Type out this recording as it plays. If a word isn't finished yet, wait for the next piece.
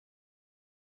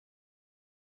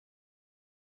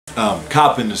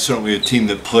Coppin is certainly a team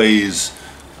that plays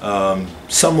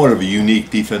somewhat of a unique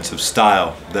defensive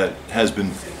style that has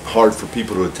been hard for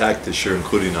people to attack this year,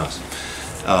 including us.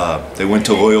 They went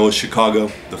to Loyola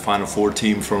Chicago, the Final Four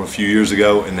team from a few years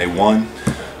ago, and they won.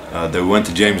 They went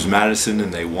to James Madison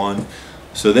and they won.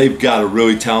 So they've got a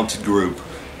really talented group,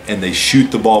 and they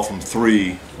shoot the ball from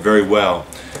three very well.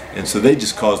 And so they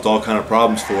just caused all kind of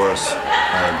problems for us.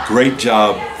 Great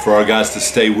job for our guys to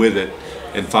stay with it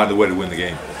and find a way to win the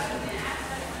game.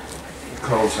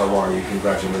 Coach, how are you?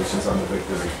 Congratulations on the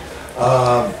victory.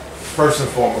 First and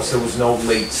foremost, there was no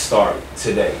late start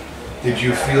today. Did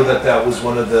you feel that that was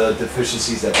one of the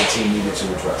deficiencies that the team needed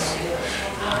to address?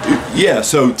 Yeah,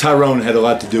 so Tyrone had a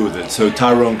lot to do with it. So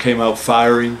Tyrone came out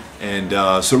firing, and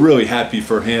so really happy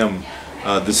for him.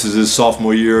 This is his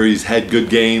sophomore year. He's had good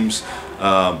games,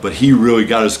 but he really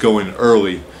got us going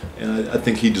early, and I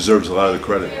think he deserves a lot of the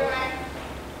credit.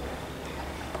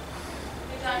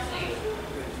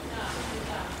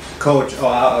 Coach,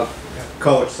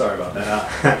 Coach, sorry about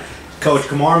that. Coach,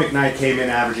 Kamar McKnight came in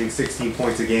averaging 16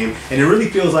 points a game, and it really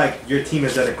feels like your team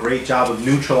has done a great job of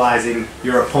neutralizing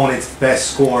your opponent's best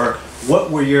scorer.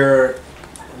 What were your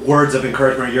words of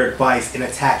encouragement or your advice in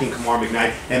attacking Kamar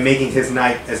McKnight and making his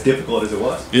night as difficult as it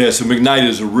was? Yeah, so McKnight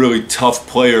is a really tough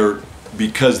player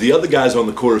because the other guys on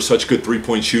the court are such good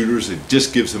three-point shooters. It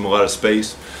just gives him a lot of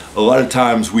space. A lot of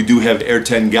times we do have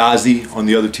Ertan Ghazi on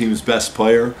the other team's best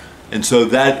player, and so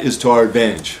that is to our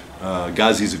advantage.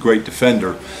 Ghazi's a great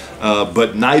defender,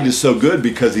 but Knight is so good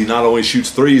because he not only shoots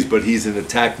threes, but he's in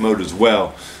attack mode as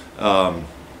well.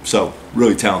 So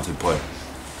really talented player.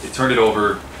 They turned it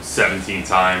over 17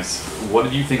 times. What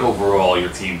did you think overall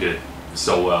your team did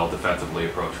so well defensively,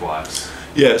 approach-wise?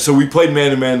 Yeah, so we played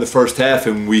man-to-man in the first half,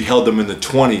 and we held them in the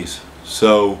 20s.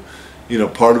 So, you know,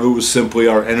 part of it was simply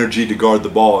our energy to guard the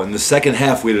ball. In the second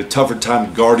half, we had a tougher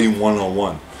time guarding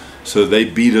one-on-one. So they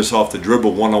beat us off the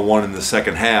dribble one-on-one in the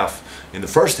second half. In the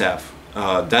first half,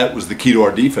 that was the key to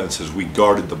our defense, is we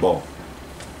guarded the ball.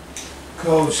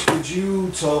 Coach, could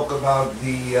you talk about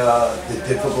the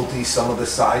difficulties some of the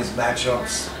size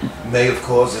matchups may have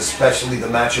caused, especially the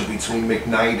matchup between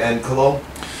McKnight and Cologne?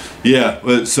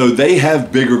 Yeah, so they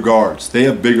have bigger guards. They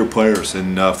have bigger players.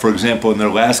 And for example, in their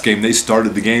last game, they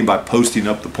started the game by posting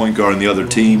up the point guard on the other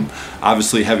team.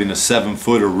 Obviously, having a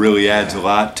 7-footer really adds a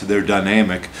lot to their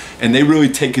dynamic. And they really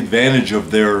take advantage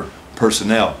of their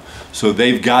personnel. So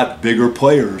they've got bigger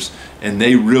players, and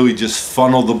they really just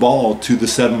funnel the ball to the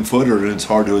 7-footer, and it's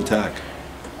hard to attack.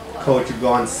 Coach, you've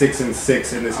gone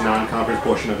 6-6 in this non-conference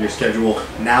portion of your schedule.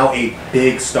 Now a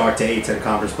big start to A-10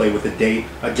 conference play with a date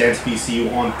against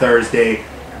VCU on Thursday.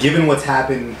 Given what's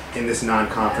happened in this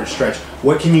non-conference stretch,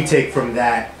 what can you take from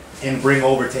that and bring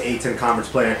over to A-10 conference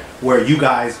play where you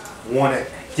guys want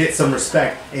to get some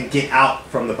respect and get out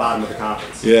from the bottom of the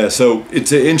conference? Yeah, so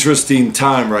it's an interesting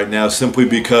time right now simply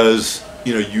because,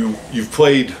 you know, we've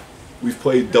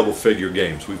played double-figure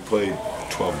games. We've played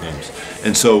 12 games.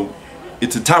 And so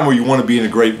it's a time where you want to be in a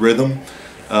great rhythm.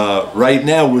 Right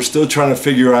now, we're still trying to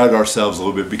figure out ourselves a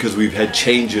little bit because we've had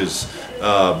changes.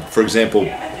 For example,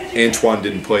 Antoine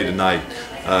didn't play tonight.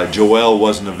 Joel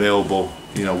wasn't available.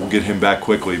 You know, we'll get him back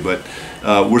quickly. But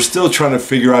we're still trying to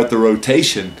figure out the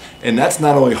rotation, and that's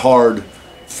not only hard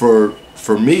for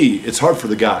me, it's hard for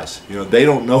the guys. You know, they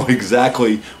don't know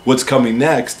exactly what's coming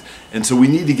next, and so we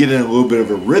need to get in a little bit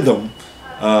of a rhythm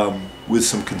with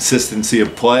some consistency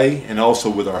of play and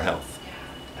also with our health.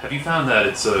 Have you found that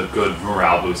it's a good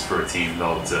morale boost for a team,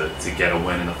 though, to get a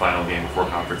win in the final game before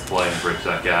conference play and bridge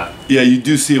that gap? Yeah, you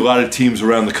do see a lot of teams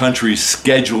around the country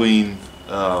scheduling,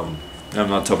 I'm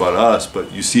not talking about us,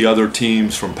 but you see other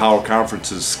teams from power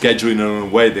conferences scheduling it in a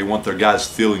way they want their guys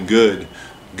feeling good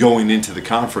going into the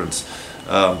conference.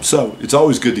 So it's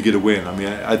always good to get a win. I mean,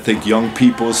 I think young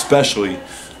people especially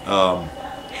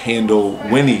handle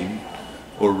winning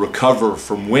or recover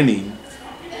from winning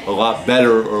a lot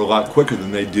better or a lot quicker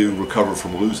than they do recover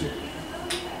from losing.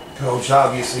 Coach,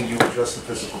 obviously you address the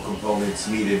physical components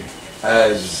needed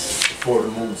as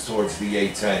Fordham moves towards the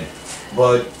A-10.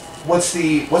 But what's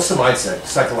the mindset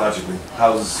psychologically?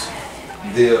 How's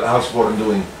Fordham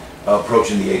doing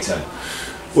approaching the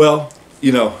A-10? Well,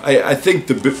 you know, I think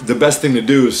the best thing to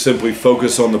do is simply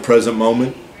focus on the present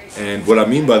moment. And what I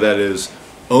mean by that is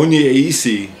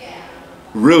Onyeisi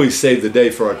really saved the day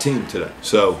for our team today.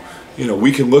 So, you know,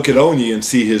 we can look at Onye and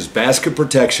see his basket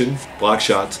protection, block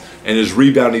shots, and his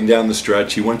rebounding down the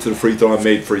stretch. He went to the free throw and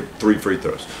made 3 free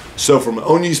throws. So from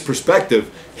Onye's perspective,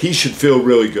 he should feel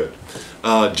really good.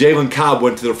 Jalen Cobb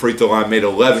went to the free throw line, made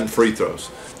 11 free throws.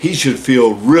 He should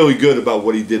feel really good about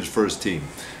what he did for his team.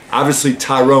 Obviously,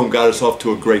 Tyrone got us off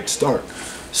to a great start.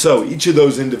 So each of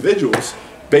those individuals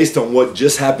based on what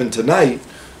just happened tonight,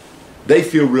 they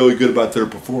feel really good about their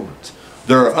performance.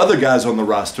 There are other guys on the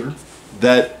roster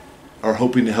that are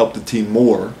hoping to help the team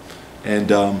more, and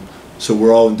so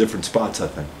we're all in different spots, I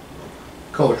think.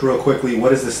 Coach, real quickly,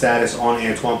 what is the status on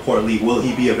Antoine Portley? Will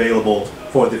he be available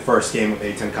for the first game of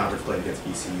A10 conference play against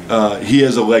VCU? He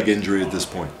has a leg injury at this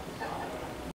point.